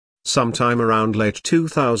sometime around late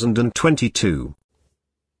 2022.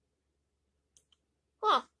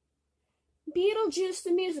 Huh. Beetlejuice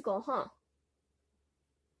the musical, huh?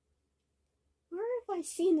 Where have I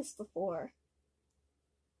seen this before?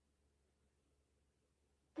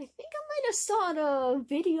 I think I might have saw a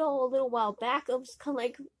video a little while back that was kind of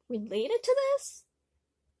like related to this.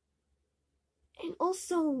 And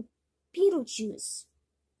also Beetlejuice.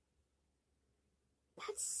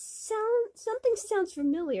 Something sounds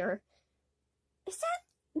familiar. Is that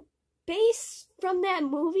based from that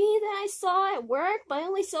movie that I saw at work? But I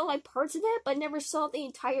only saw like parts of it, but never saw the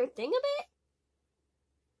entire thing of it.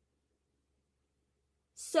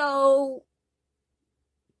 So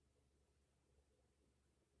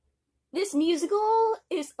this musical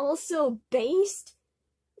is also based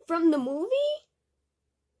from the movie?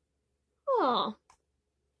 Oh.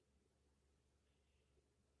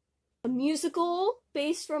 A musical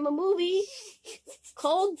based from a movie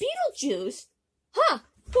called Beetlejuice. Huh?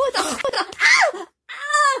 What the? Ah!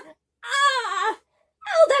 Ah! Ah!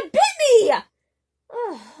 Oh, that bit me!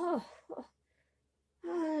 Oh,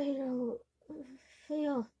 I don't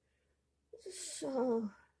feel so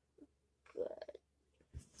good.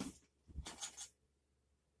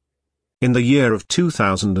 In the year of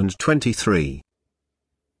 2023.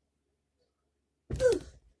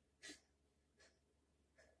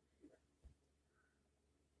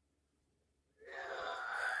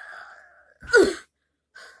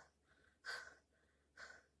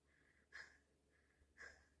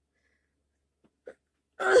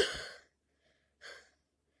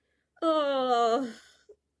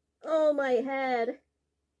 Oh, my head.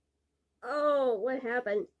 Oh, what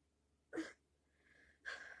happened?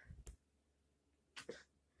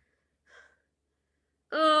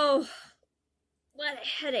 Oh, what a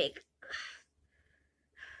headache.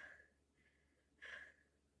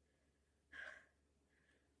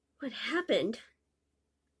 What happened?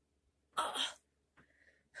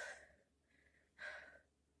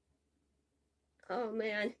 Oh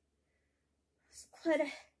man. It's quite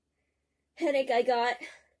a headache I got.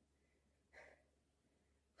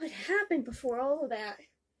 What happened before all of that?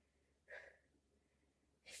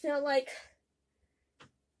 I felt like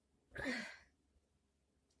I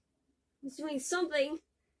was doing something.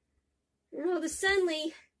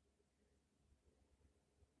 Suddenly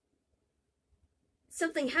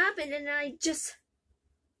something happened and I just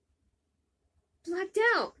blacked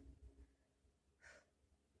out.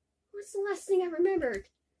 What's the last thing I remembered?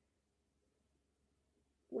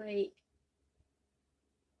 Wait.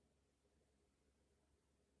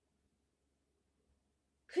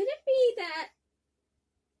 Could it be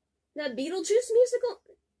that Beetlejuice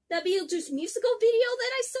musical video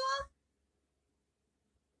that I saw?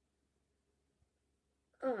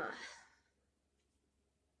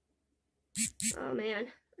 Oh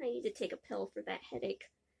man, I need to take a pill for that headache.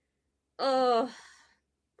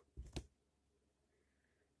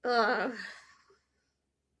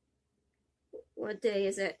 What day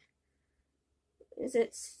is it? Is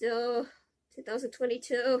it still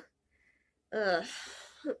 2022?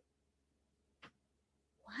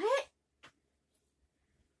 What?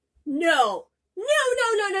 No,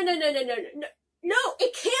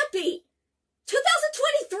 it can't be!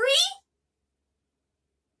 2023?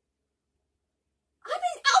 I've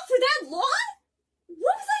been out for that long?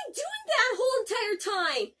 What was I doing that whole entire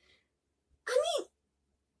time? I mean,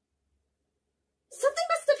 something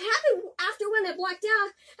must have happened after when I blacked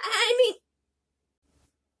out. I mean,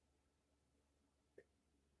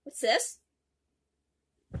 what's this?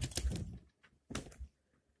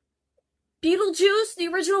 Beetlejuice, the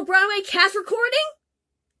original Broadway cast recording?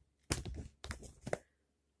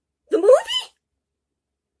 The movie?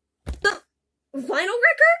 The vinyl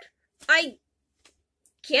record? I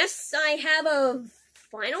guess I have a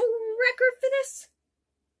vinyl record for this?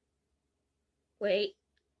 Wait.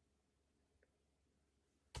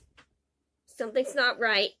 Something's not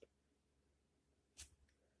right.